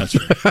fair.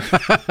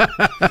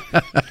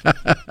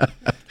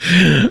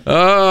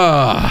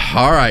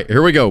 All right,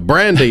 here we go.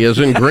 Brandy is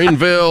in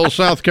Greenville,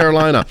 South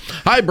Carolina.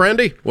 Hi,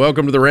 Brandy.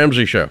 Welcome to The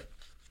Ramsey Show.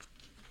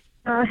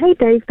 Hey,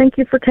 Dave. Thank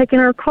you for taking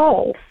our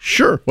call.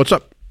 Sure. What's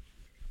up?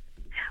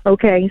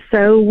 Okay,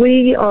 so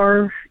we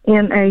are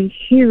in a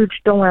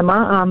huge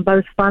dilemma,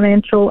 both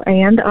financial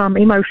and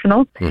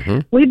emotional. Mm-hmm.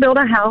 We built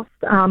a house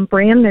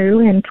brand new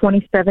in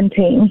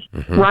 2017.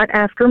 Mm-hmm. Right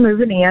after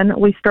moving in,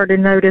 we started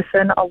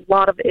noticing a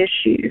lot of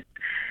issues.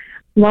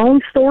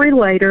 Long story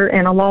later,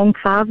 in a long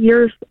 5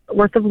 years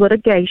worth of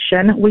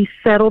litigation, we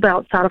settled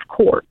outside of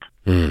court.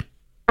 Mm.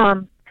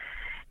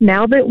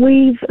 Now that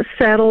we've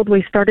settled,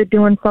 we started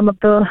doing some of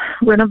the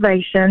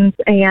renovations,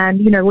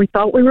 and, we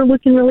thought we were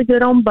looking really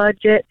good on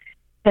budget.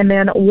 And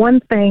then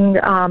one thing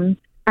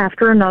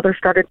after another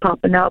started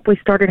popping up. We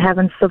started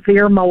having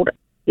severe mold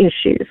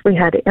issues. We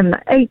had it in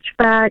the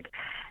HVAC.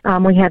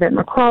 We had it in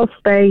the crawl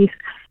space,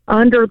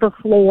 under the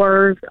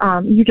floors.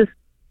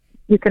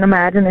 You can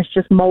imagine it's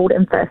just mold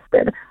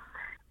infested.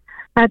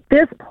 At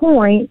this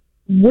point,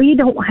 we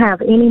don't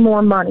have any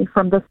more money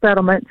from the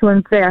settlement to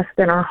invest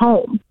in our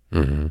home.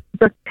 Mm-hmm.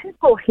 The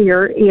pickle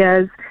here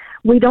is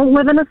we don't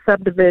live in a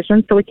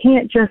subdivision, so we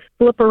can't just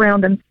flip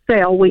around and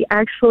sell. We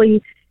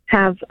actually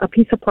have a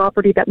piece of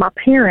property that my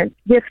parents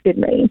gifted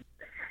me.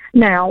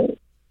 Now,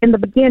 in the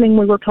beginning,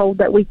 we were told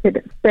that we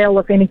could sell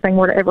if anything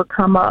were to ever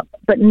come up,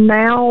 but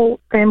now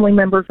family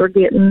members are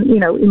getting,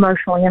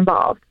 emotionally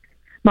involved.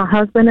 My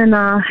husband and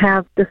I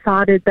have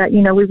decided that,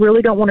 we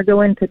really don't want to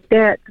go into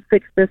debt to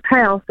fix this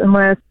house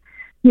unless,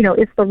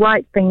 it's the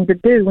right thing to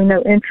do. We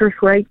know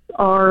interest rates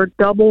are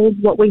double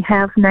what we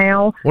have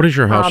now. What is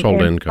your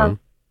household income?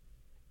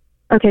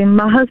 Okay,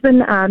 my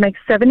husband makes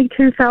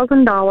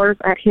 $72,000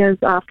 at his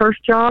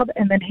first job,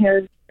 and then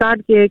his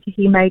side gig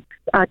he makes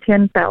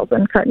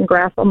 $10,000 cutting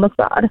grass on the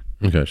side.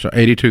 Okay, so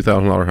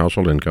 $82,000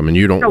 household income, and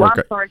you don't work.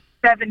 I'm sorry,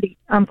 70.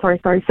 I'm sorry,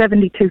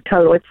 72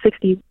 total. It's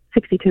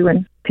 62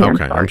 and 10.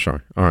 Okay, I'm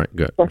sorry. All right,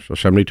 good. Yeah. So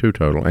 72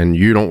 total, and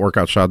you don't work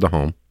outside the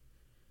home.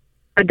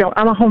 I don't.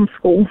 I'm a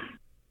homeschool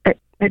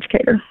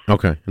educator.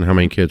 Okay, and how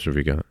many kids have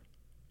you got?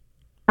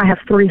 I have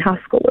 3 high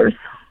schoolers.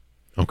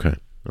 Okay,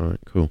 all right,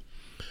 cool.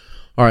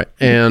 All right,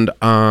 and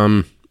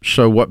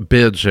so what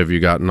bids have you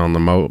gotten on the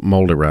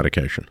mold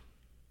eradication?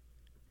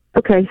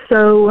 Okay,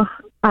 so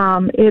I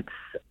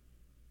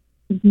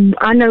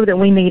know that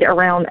we need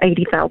around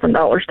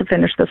 $80,000 to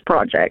finish this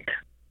project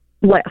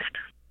left.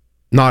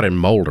 Not in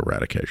mold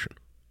eradication.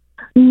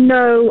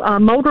 No,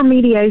 mold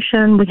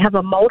remediation. We have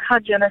a mold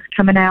hygienist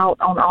coming out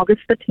on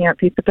August the 10th.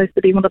 He's supposed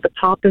to be one of the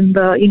top in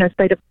the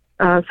state of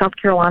South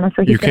Carolina.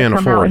 So you can't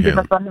afford him.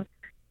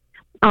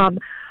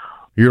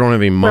 You don't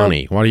have any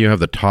money. Why do you have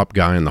the top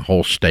guy in the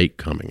whole state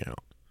coming out?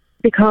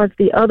 Because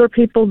the other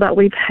people that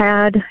we've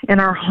had in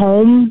our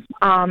home,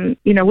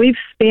 we've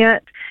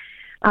spent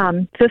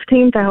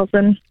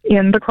 $15,000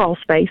 in the crawl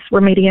space,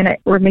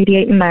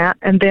 remediating that,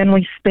 and then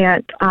we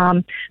spent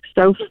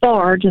so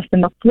far just in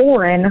the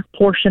flooring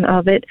portion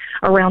of it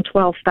around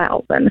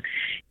 $12,000. And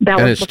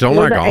it's still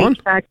not gone?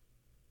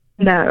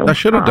 No, I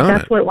should have done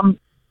that's it.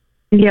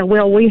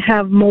 Well, we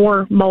have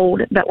more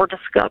mold that we're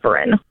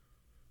discovering.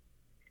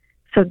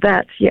 So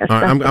that's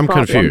I'm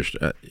confused.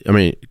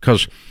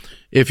 Because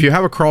if you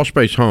have a crawl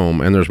space home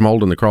and there's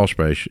mold in the crawl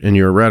space, and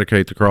you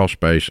eradicate the crawl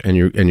space and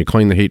you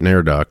clean the heat and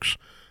air ducts,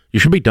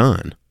 you should be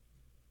done.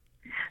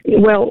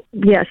 Well,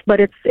 yes, but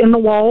it's in the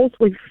walls.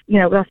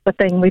 That's the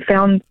thing. We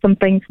found some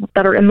things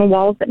that are in the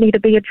walls that need to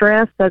be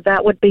addressed, so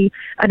that would be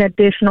an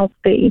additional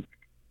fee.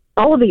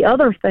 All of the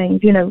other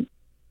things,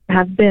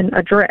 have been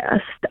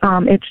addressed.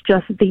 It's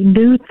just the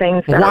new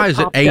things. Well, why is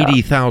it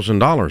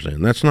 $80,000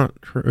 in? That's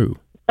not true.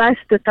 That's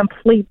to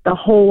complete the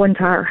whole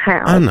entire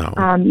house. I know.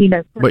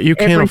 But you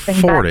can't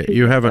afford it.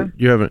 You haven't.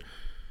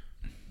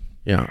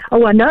 Yeah.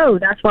 Oh, I know.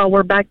 That's why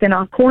we're backed in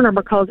our corner,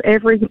 because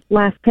every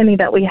last penny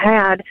that we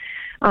had,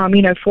 for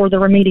the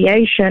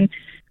remediation,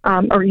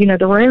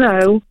 the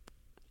reno,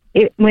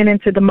 it went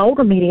into the mold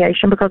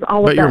remediation because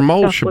all of that. But your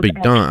mold should be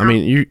done.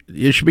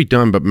 It should be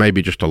done, but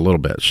maybe just a little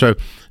bit. So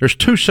there's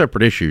 2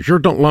 separate issues. You're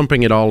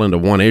lumping it all into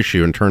one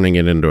issue and turning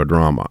it into a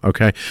drama.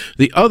 Okay.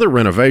 The other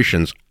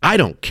renovations, I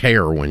don't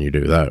care when you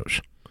do those,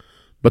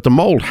 but the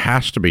mold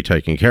has to be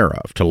taken care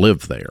of to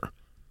live there.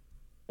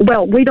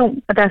 Well, we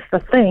don't. That's the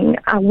thing.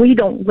 We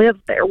don't live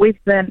there.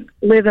 We've been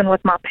living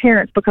with my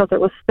parents because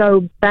it was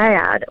so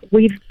bad.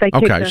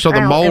 Okay, so the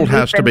mold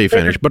has to be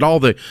finished, but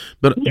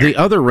the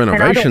other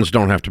renovations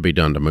don't have to be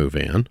done to move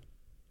in.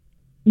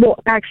 Well,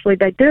 actually,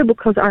 they do,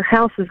 because our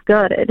house is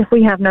gutted.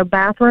 We have no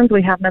bathrooms.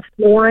 We have no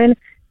flooring.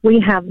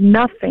 We have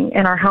nothing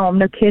in our home.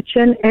 No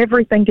kitchen.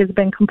 Everything has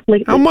been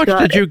completely. How much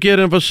gutted. did you get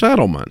of a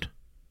settlement?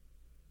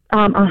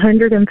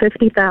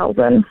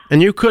 $150,000.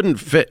 And you couldn't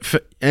fit,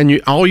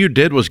 and all you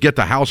did was get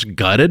the house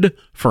gutted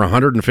for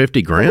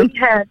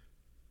 $150,000.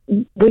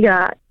 We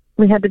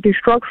had to do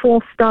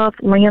structural stuff,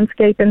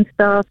 landscaping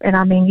stuff,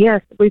 and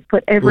yes, we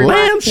put every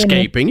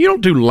landscaping. You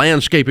don't do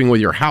landscaping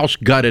with your house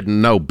gutted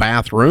and no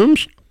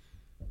bathrooms.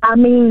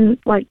 Regrading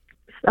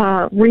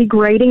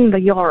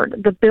the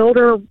yard. The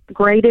builder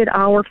graded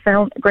our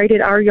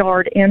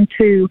yard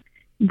into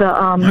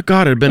the. My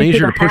God, it'd been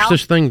easier to push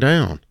this thing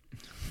down.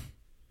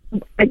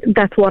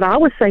 That's what I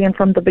was saying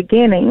from the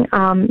beginning,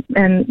 so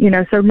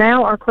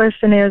now our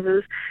question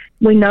is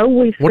we know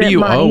we've spent what do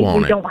you money. Owe on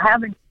we it? don't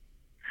have it.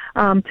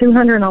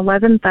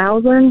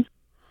 $211,000.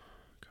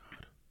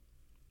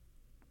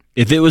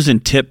 If it was in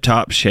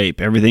tip-top shape,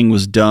 everything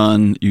was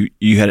done,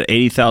 you had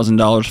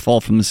 $80,000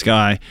 fall from the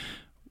sky,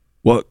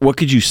 what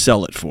could you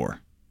sell it for?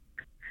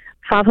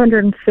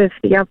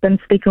 $550. I've been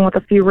speaking with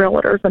a few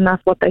realtors, and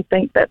that's what they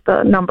think that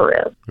the number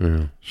is.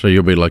 Yeah. So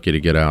you'll be lucky to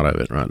get out of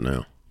it right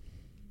now.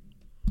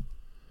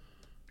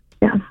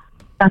 Yeah,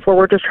 that's what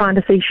we're just trying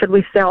to see. Should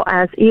we sell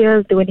as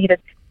is? Do we need to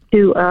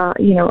do a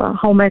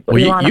home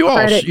equity line of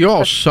credit? You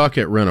all suck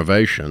at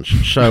renovations.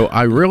 So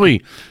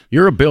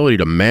your ability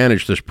to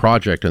manage this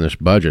project and this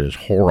budget is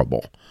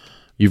horrible.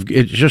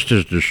 It just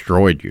has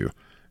destroyed you.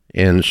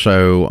 And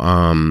so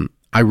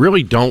I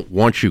really don't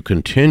want you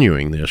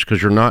continuing this,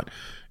 because you're not.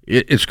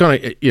 It's going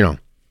to.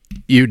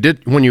 You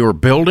did when you were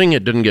building,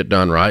 it didn't get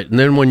done right, and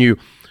then when you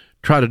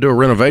try to do a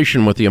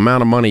renovation with the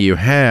amount of money you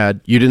had,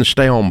 you didn't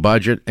stay on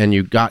budget, and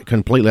you got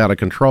completely out of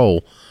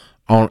control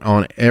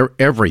on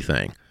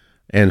everything.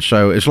 And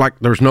so it's like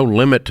there's no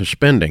limit to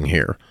spending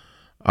here.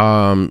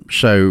 Oh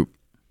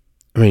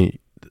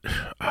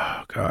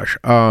gosh.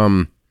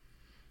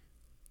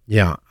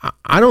 Yeah,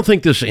 I don't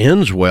think this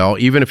ends well,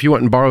 even if you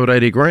went and borrowed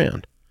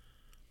 $80,000.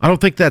 I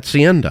don't think that's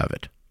the end of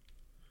it.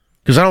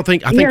 Because I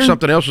think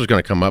something else is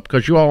going to come up,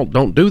 because you all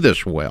don't do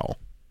this well.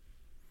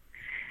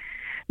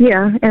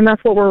 Yeah, and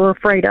that's what we're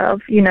afraid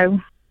of,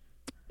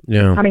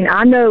 Yeah. I mean,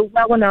 I know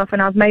well enough,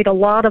 and I've made a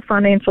lot of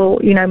financial,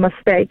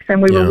 mistakes,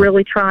 and we were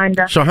really trying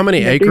to. So how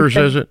many acres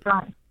is it?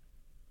 Right.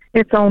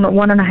 It's on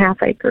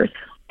 1.5 acres.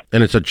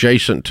 And it's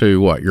adjacent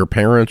to what, your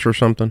parents or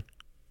something?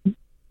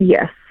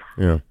 Yes.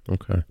 Yeah,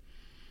 okay.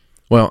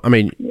 Well, I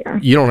mean,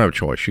 you don't have a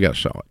choice. You got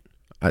to sell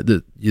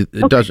it.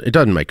 It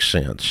doesn't make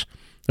sense.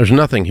 There's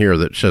nothing here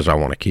that says I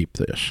want to keep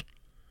this.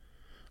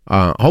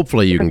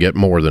 Hopefully you can get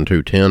more than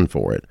 $210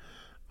 for it.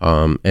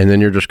 And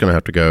then you're just going to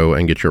have to go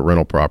and get your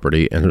rental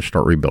property and just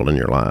start rebuilding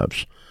your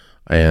lives.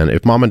 And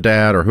if mom and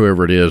dad or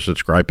whoever it is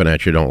that's griping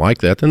at you don't like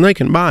that, then they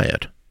can buy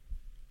it.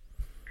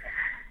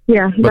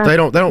 Yeah. But they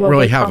don't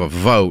really have a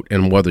vote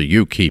in whether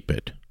you keep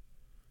it.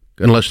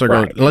 Unless they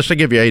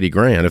give you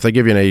 $80,000. If they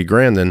give you an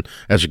 $80,000, then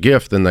as a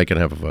gift, then they can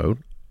have a vote.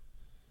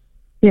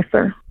 Yes,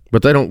 sir.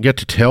 But they don't get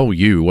to tell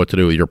you what to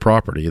do with your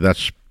property.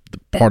 That's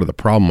part of the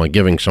problem with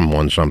giving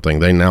someone something.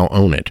 They now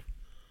own it.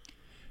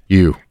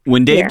 You.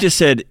 When Dave just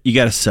said you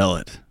got to sell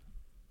it.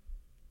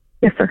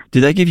 Yes, sir.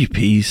 Did that give you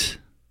peace?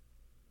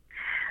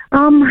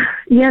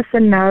 Yes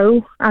and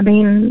no. I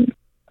mean,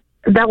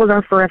 that was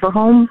our forever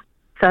home.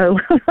 So.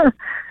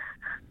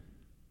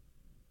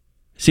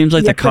 Seems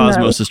like the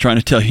cosmos is trying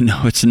to tell you,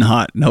 no, it's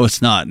not. No,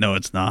 it's not. No,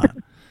 it's not.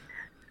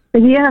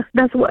 Yeah,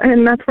 that's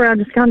where I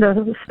just kind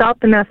of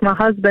stopped and asked my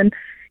husband.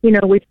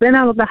 We've been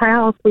out of the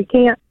house. We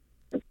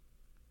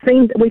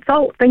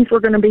thought things were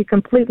going to be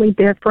completely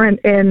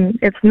different, and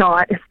it's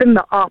not. It's been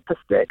the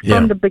opposite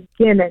from the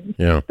beginning.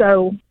 Yeah.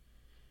 So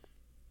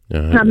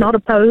I'm not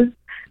opposed.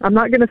 I'm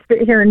not going to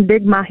sit here and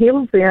dig my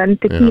heels in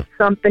to keep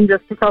something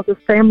just because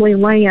it's family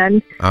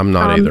land. I'm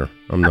not either.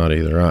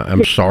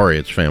 I'm sorry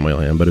it's family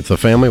land, but if the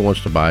family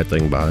wants to buy it, they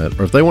can buy it.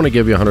 Or if they want to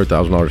give you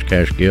 $100,000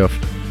 cash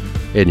gift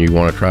and you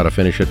want to try to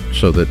finish it,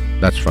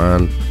 that's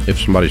fine. If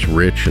somebody's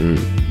rich and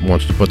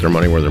wants to put their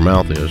money where their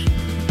mouth is.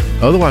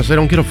 Otherwise, they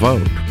don't get a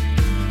vote.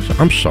 So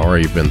I'm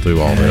sorry you've been through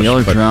all this. Y'all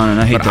are drowning.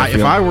 I hate that.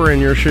 If I were in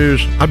your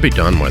shoes, I'd be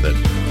done with it.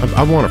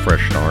 I want a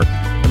fresh start.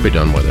 I'd be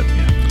done with it.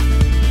 Yeah.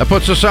 That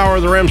puts this hour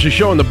of The Ramsey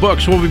Show in the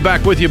books. We'll be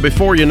back with you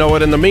before you know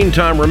it. In the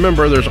meantime,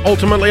 remember, there's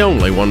ultimately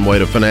only one way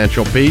to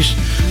financial peace,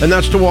 and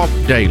that's to walk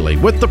daily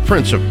with the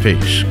Prince of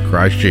Peace,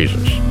 Christ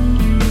Jesus.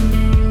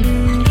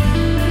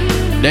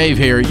 Dave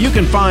here. You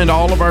can find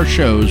all of our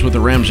shows with the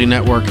Ramsey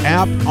Network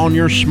app on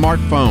your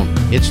smartphone.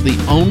 It's the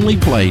only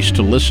place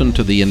to listen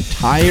to the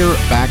entire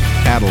back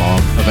catalog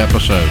of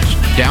episodes.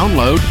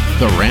 Download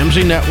the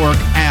Ramsey Network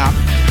app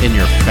in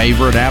your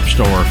favorite app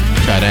store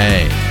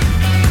today.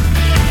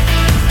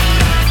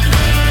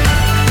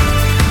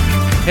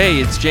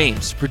 Hey, it's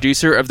James,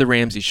 producer of The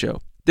Ramsey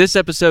Show. This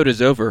episode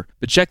is over,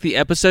 but check the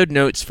episode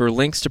notes for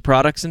links to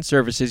products and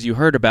services you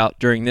heard about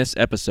during this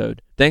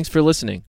episode. Thanks for listening.